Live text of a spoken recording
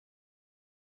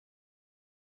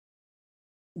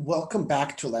Welcome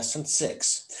back to lesson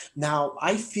 6. Now,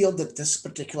 I feel that this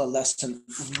particular lesson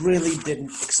really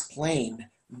didn't explain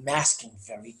masking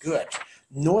very good,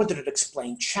 nor did it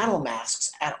explain channel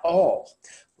masks at all.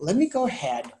 Let me go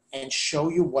ahead and show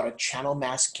you what a channel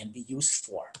mask can be used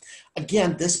for.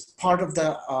 Again, this part of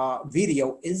the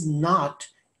video is not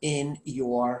in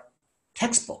your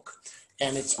textbook,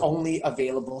 and it's only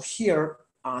available here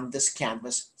on this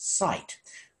Canvas site.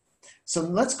 So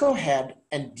let's go ahead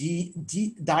and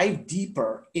dive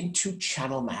deeper into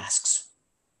channel masks.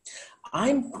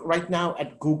 I'm right now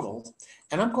at Google,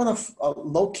 and I'm going to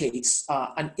locate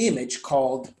an image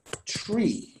called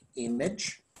tree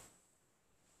image.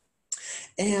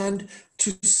 And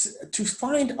to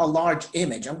find a large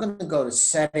image, I'm going to go to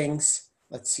settings.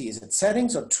 Let's see, is it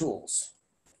settings or tools?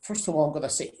 First of all, I'm going to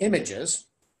say images.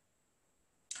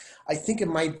 I think it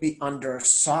might be under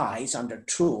size, under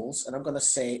tools, and I'm going to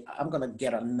say, I'm going to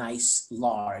get a nice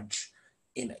large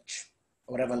image,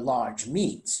 whatever large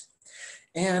means.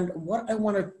 And what I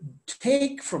want to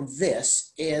take from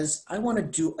this is I want to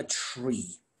do a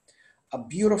tree, a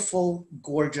beautiful,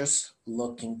 gorgeous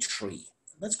looking tree.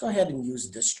 Let's go ahead and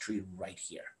use this tree right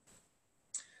here.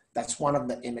 That's one of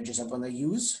the images I'm going to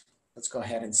use. Let's go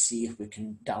ahead and see if we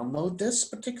can download this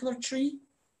particular tree.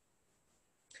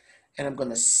 And I'm going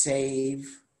to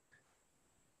save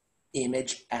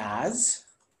image as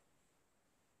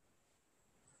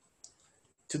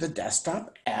to the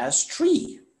desktop as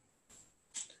tree.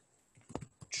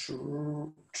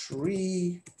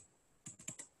 Tree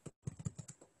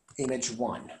image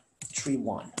 1, tree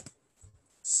 1,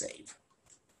 save.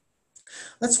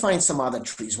 Let's find some other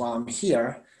trees while I'm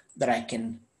here that I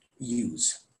can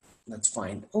use. Let's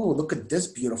find, oh, look at this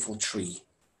beautiful tree.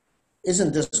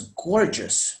 Isn't this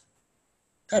gorgeous?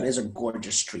 That is a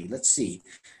gorgeous tree. Let's see.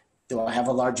 Do I have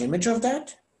a large image of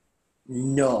that?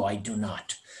 No, I do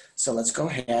not. So let's go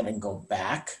ahead and go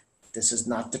back. This is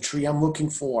not the tree I'm looking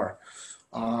for.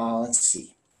 Let's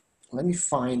see. Let me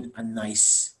find a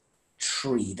nice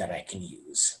tree that I can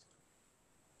use.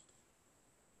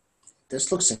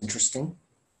 This looks interesting.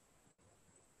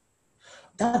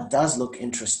 That does look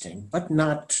interesting, but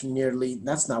not nearly,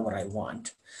 that's not what I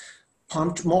want.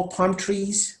 More palm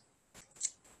trees.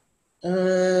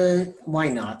 Why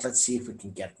not? Let's see if we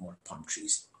can get more palm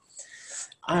trees.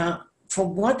 For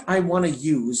what I want to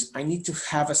use, I need to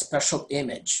have a special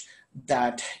image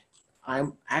that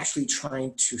I'm actually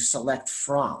trying to select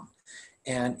from.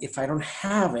 And if I don't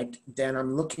have it, then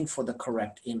I'm looking for the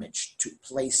correct image to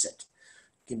place it.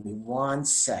 Give me 1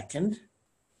 second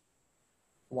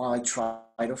while I try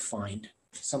to find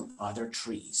some other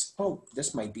trees. Oh,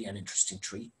 this might be an interesting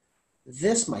tree.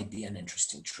 This might be an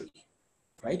interesting tree,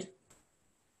 right?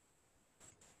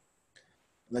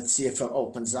 Let's see if it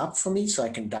opens up for me so I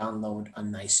can download a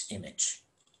nice image.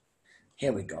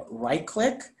 Here we go. Right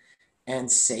click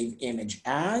and save image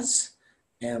as,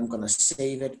 and I'm going to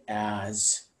save it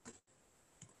as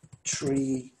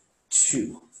tree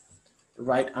 2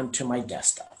 right onto my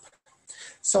desktop.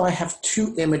 So I have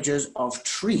 2 images of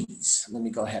trees. Let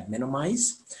me go ahead and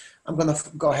minimize. I'm going to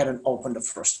go ahead and open the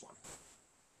first one.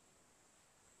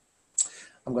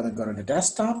 I'm going to go to the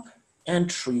desktop and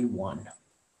tree 1.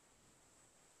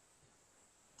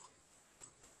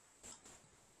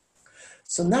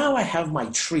 So now I have my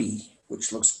tree,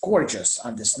 which looks gorgeous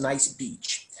on this nice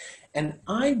beach. And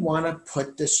I want to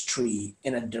put this tree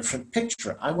in a different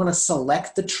picture. I want to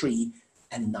select the tree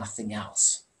and nothing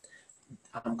else.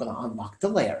 I'm going to unlock the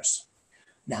layers.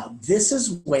 Now, this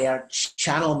is where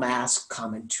channel masks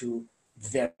come into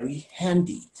very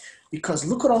handy, because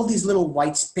look at all these little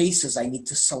white spaces I need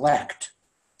to select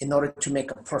in order to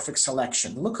make a perfect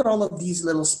selection. Look at all of these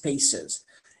little spaces.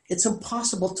 It's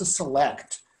impossible to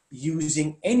select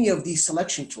using any of these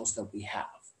selection tools that we have,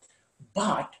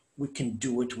 but we can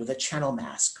do it with a channel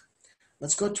mask.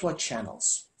 Let's go to our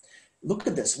channels. Look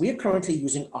at this. We are currently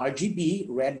using RGB,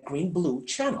 red, green, blue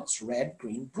channels, red,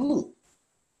 green, blue.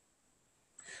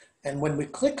 And when we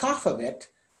click off of it,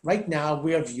 right now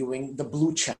we are viewing the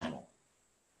blue channel.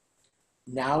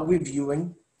 Now we're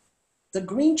viewing the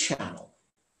green channel.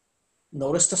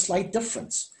 Notice the slight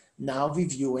difference. Now we're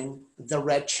viewing the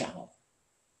red channel.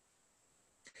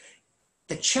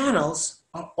 The channels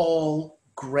are all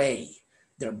gray.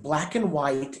 They're black and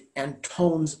white and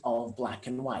tones of black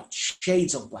and white,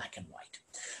 shades of black and white.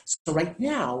 So right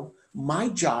now, my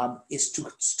job is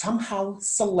to somehow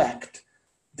select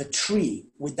the tree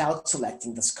without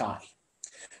selecting the sky.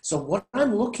 So what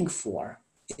I'm looking for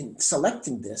in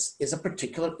selecting this is a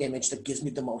particular image that gives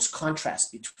me the most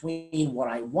contrast between what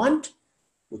I want,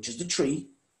 which is the tree,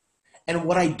 and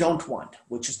what I don't want,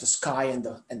 which is the sky and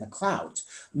the clouds.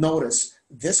 Notice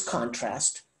this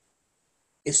contrast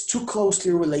is too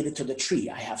closely related to the tree.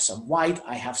 I have some white,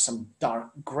 I have some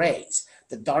dark grays.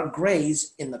 The dark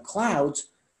grays in the clouds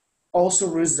also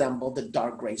resemble the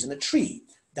dark grays in the tree.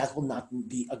 That will not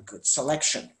be a good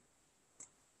selection.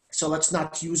 So let's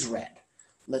not use red.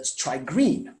 Let's try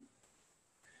green.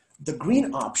 The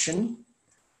green option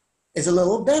is a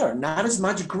little better, not as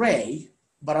much gray,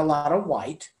 but a lot of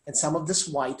white, and some of this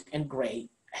white and gray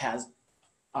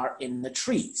are in the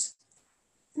trees.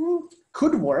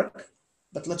 Could work,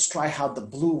 but let's try how the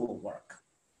blue will work.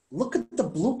 Look at the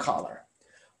blue color.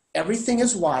 Everything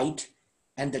is white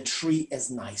and the tree is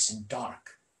nice and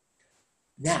dark.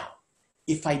 Now,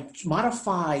 if I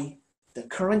modify the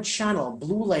current channel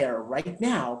blue layer right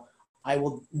now, I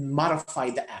will modify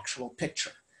the actual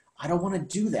picture. I don't want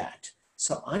to do that.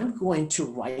 So I'm going to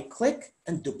right click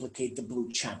and duplicate the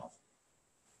blue channel.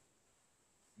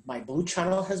 My blue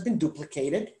channel has been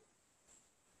duplicated.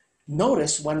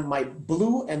 Notice when my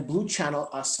blue and blue channel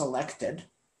are selected,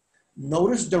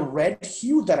 notice the red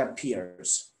hue that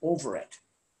appears over it.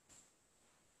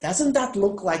 Doesn't that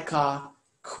look like a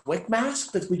quick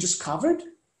mask that we just covered?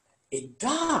 It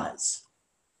does.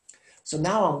 So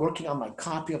now I'm working on my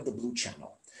copy of the blue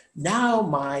channel. Now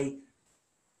my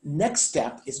next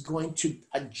step is going to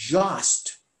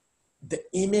adjust the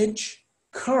image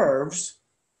curves,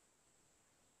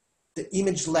 the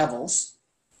image levels,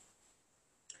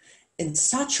 in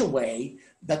such a way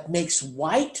that makes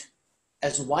white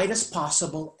as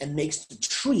possible and makes the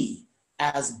tree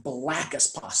as black as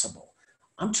possible.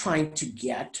 I'm trying to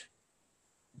get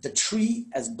the tree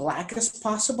as black as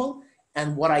possible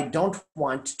and what I don't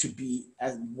want to be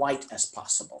as white as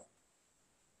possible.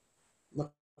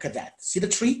 Look at that. See the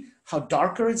tree? How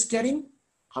darker it's getting?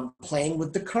 I'm playing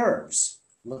with the curves.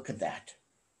 Look at that.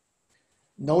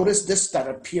 Notice this that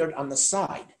appeared on the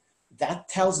side. That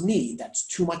tells me that's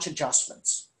too much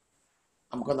adjustments.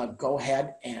 I'm gonna go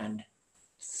ahead and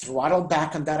throttle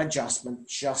back on that adjustment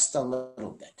just a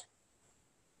little bit.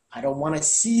 I don't wanna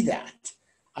see that.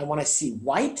 I wanna see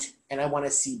white and I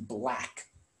wanna see black.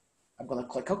 I'm gonna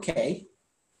click OK.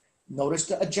 Notice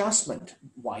the adjustment,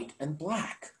 white and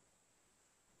black.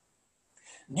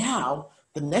 Now,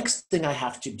 the next thing I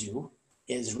have to do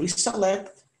is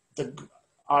reselect the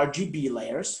RGB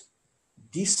layers,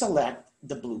 deselect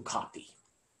the blue copy.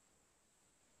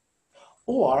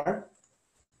 Or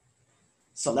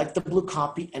select the blue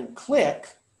copy and click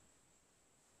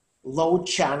Load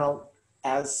Channel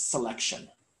as Selection,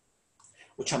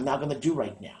 which I'm not going to do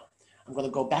right now. I'm going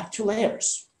to go back to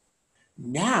Layers.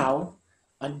 Now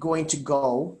I'm going to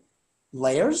go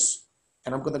Layers,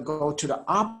 and I'm going to go to the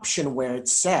option where it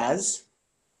says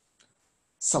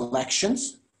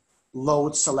Selections,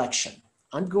 Load Selection.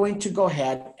 I'm going to go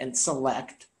ahead and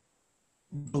select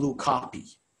blue copy.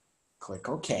 Click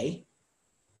OK.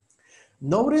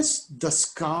 Notice the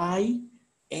sky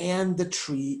and the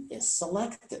tree is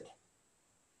selected.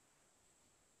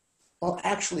 Well,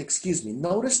 actually, excuse me.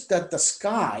 Notice that the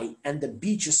sky and the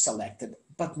beach is selected,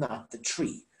 but not the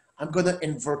tree. I'm going to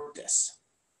invert this.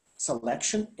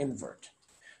 Selection, invert.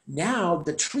 Now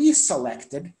the tree is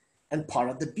selected and part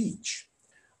of the beach.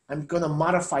 I'm going to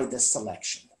modify this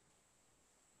selection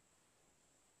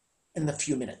in a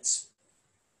few minutes.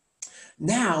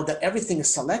 Now that everything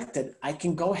is selected, I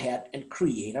can go ahead and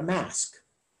create a mask.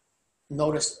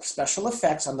 Notice special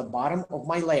effects on the bottom of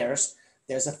my layers,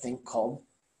 there's a thing called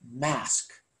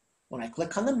mask. When I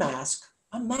click on the mask,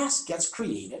 a mask gets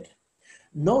created.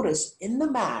 Notice in the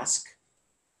mask,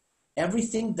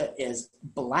 everything that is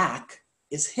black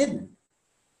is hidden.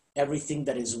 Everything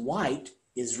that is white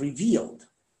is revealed.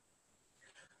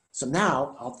 So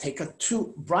now I'll take a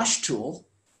brush tool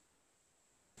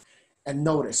and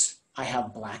notice I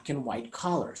have black and white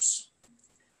colors.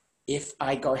 If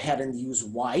I go ahead and use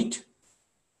white,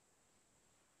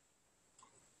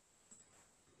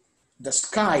 the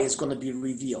sky is going to be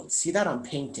revealed. See that I'm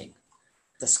painting?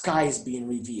 The sky is being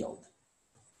revealed.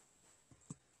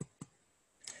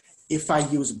 If I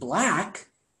use black,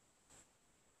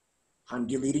 I'm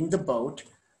deleting the boat.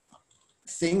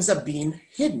 Things are being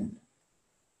hidden.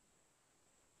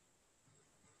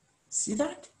 See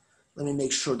that? Let me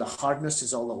make sure the hardness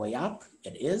is all the way up.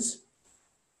 It is.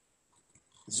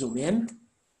 Zoom in.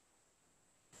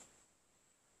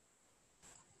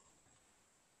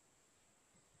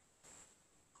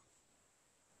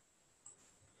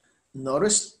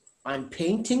 Notice I'm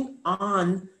painting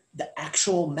on the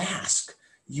actual mask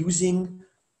using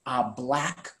a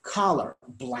black color.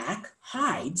 Black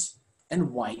hides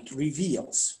and white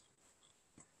reveals.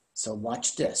 So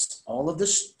watch this. All of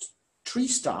this tree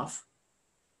stuff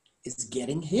is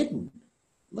getting hidden.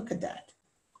 Look at that.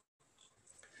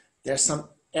 There's some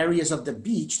areas of the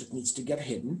beach that needs to get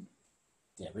hidden.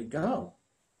 There we go.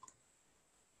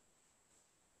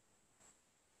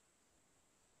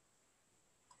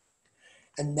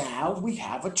 And now we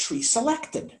have a tree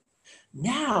selected.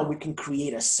 Now we can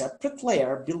create a separate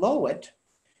layer below it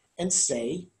and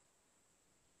say,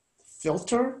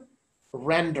 filter,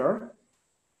 render.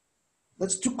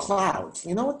 Let's do clouds.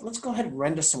 You know what? Let's go ahead and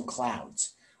render some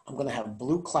clouds. I'm going to have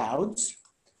blue clouds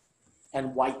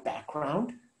and white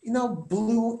background. You know,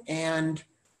 blue and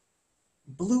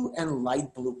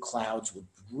light blue clouds would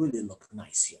really look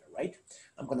nice here, right?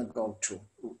 I'm going to go to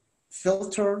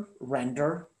filter,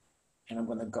 render, and I'm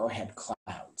going to go ahead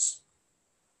clouds.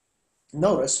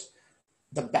 Notice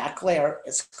the back layer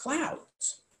is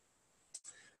clouds.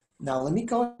 Now let me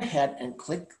go ahead and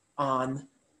click on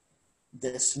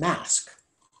this mask.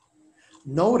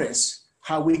 Notice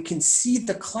how we can see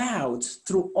the clouds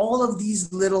through all of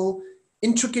these little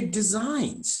intricate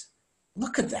designs.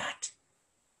 Look at that.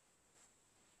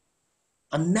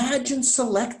 Imagine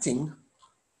selecting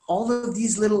all of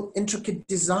these little intricate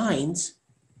designs,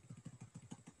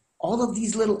 all of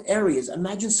these little areas.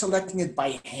 Imagine selecting it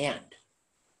by hand.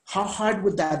 How hard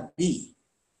would that be?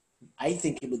 I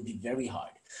think it would be very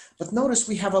hard. But notice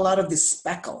we have a lot of this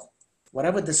speckle,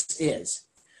 whatever this is.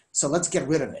 So let's get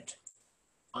rid of it.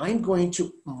 I'm going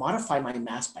to modify my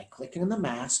mask by clicking on the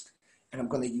mask, and I'm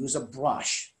going to use a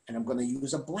brush, and I'm going to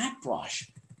use a black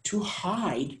brush to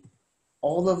hide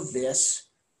all of this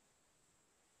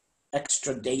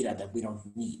extra data that we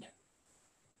don't need.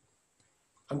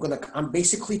 I'm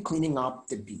basically cleaning up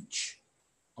the beach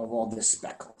of all the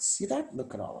speckles. See that?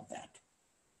 Look at all of that.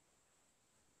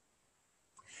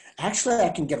 Actually, I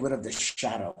can get rid of the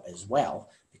shadow as well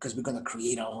because we're going to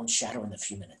create our own shadow in a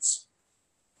few minutes.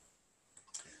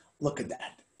 Look at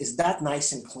that. Is that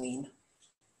nice and clean?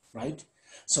 Right?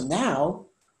 So now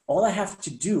all I have to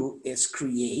do is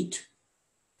create,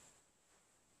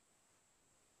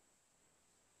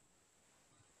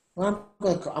 well,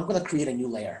 I'm going to create a new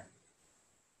layer.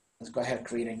 Let's go ahead and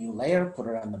create a new layer, put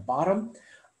it on the bottom.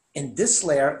 And this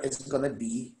layer is going to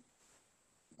be,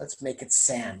 let's make it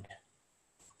sand.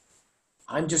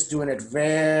 I'm just doing it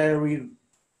very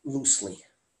loosely.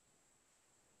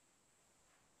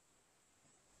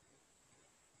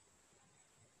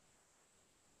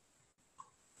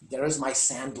 There is my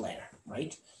sand layer,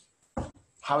 right?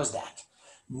 How is that?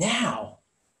 Now,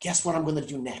 guess what I'm going to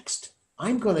do next?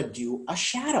 I'm going to do a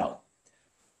shadow.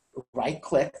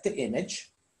 Right-click the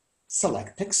image,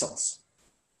 select pixels.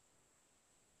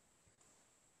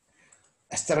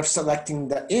 Instead of selecting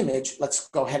the image, let's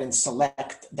go ahead and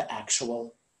select the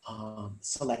actual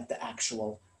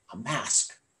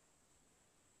mask.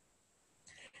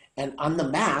 And on the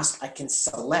mask, I can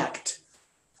select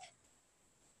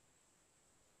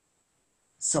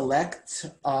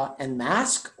and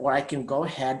mask, or I can go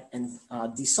ahead and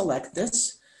deselect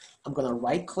this. I'm going to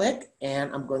right click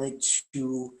and I'm going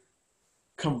to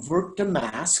convert the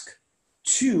mask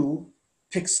to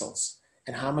pixels.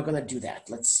 And how am I going to do that?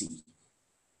 Let's see.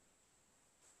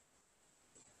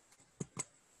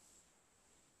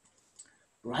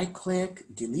 Right click,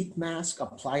 delete mask,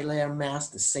 apply layer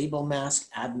mask, disable mask,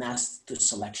 add mask to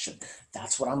selection.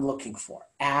 That's what I'm looking for.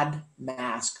 Add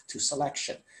mask to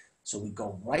selection. So we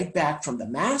go right back from the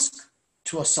mask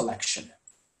to a selection.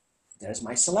 There's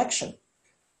my selection.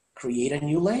 Create a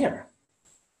new layer.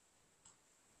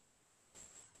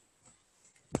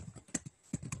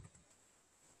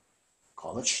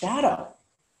 Call it shadow.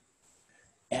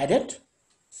 Edit,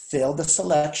 fill the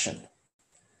selection.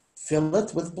 Fill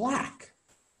it with black.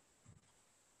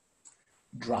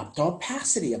 Drop the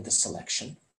opacity of the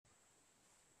selection.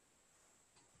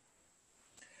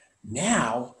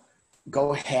 Now,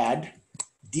 go ahead,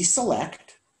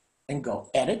 deselect, and go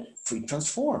edit, free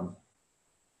transform.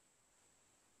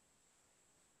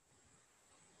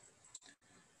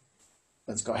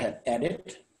 Let's go ahead,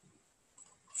 edit,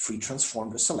 free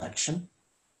transform the selection,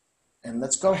 and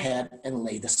let's go ahead and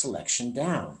lay the selection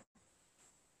down.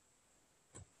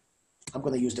 I'm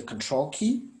going to use the control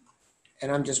key,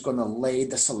 and I'm just going to lay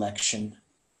the selection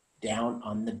down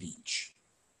on the beach.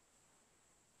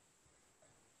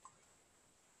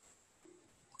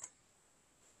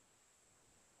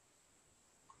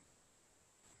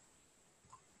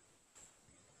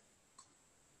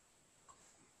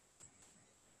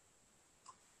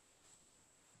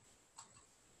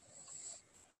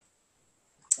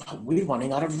 We're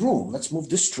running out of room. Let's move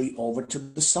this tree over to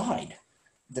the side.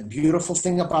 The beautiful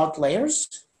thing about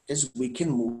layers is we can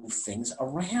move things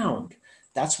around.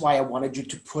 That's why I wanted you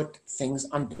to put things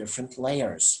on different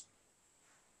layers.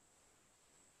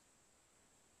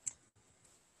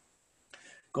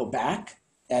 Go back,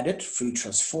 edit, free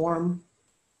transform,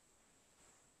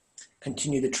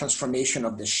 continue the transformation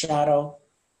of the shadow,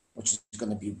 which is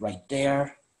going to be right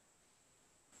there.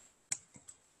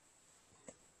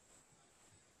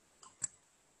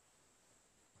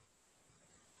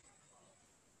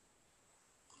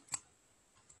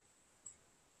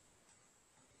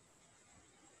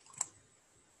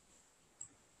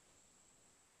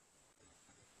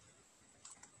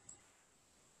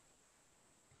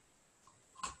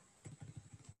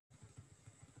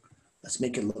 Let's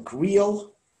make it look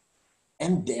real.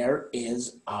 And there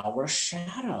is our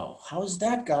shadow. How's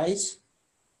that, guys?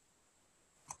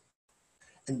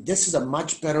 And this is a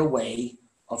much better way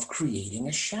of creating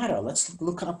a shadow. Let's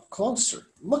look up closer.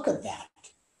 Look at that,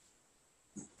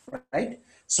 right?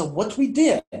 So what we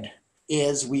did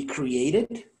is we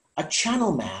created a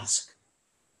channel mask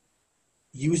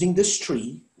using this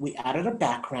tree. We added a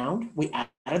background, we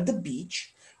added the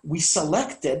beach, we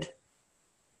selected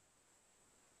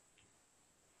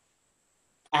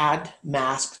add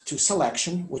mask to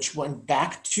selection, which went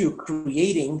back to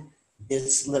creating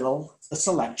this little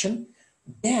selection.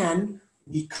 Then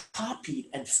we copied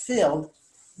and filled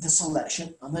the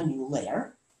selection on the new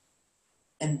layer.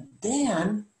 And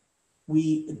then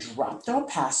we dropped the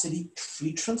opacity,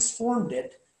 transformed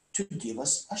it to give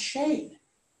us a shade.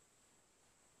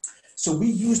 So we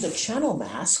used a channel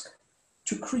mask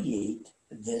to create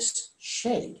this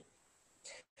shade.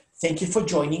 Thank you for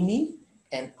joining me.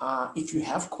 And if you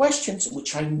have questions,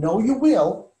 which I know you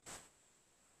will,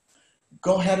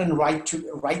 go ahead and write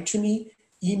to me,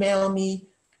 email me,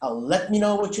 let me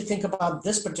know what you think about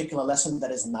this particular lesson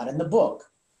that is not in the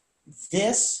book.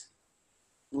 This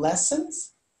lesson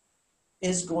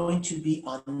is going to be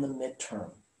on the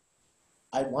midterm.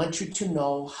 I want you to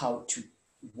know how to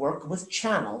work with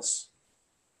channels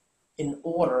in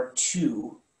order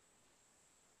to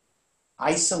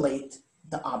isolate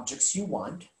the objects you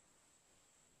want,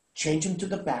 change them to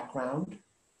the background,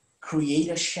 create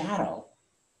a shadow.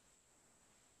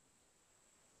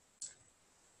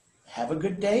 Have a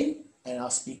good day, and I'll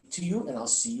speak to you, and I'll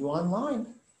see you online.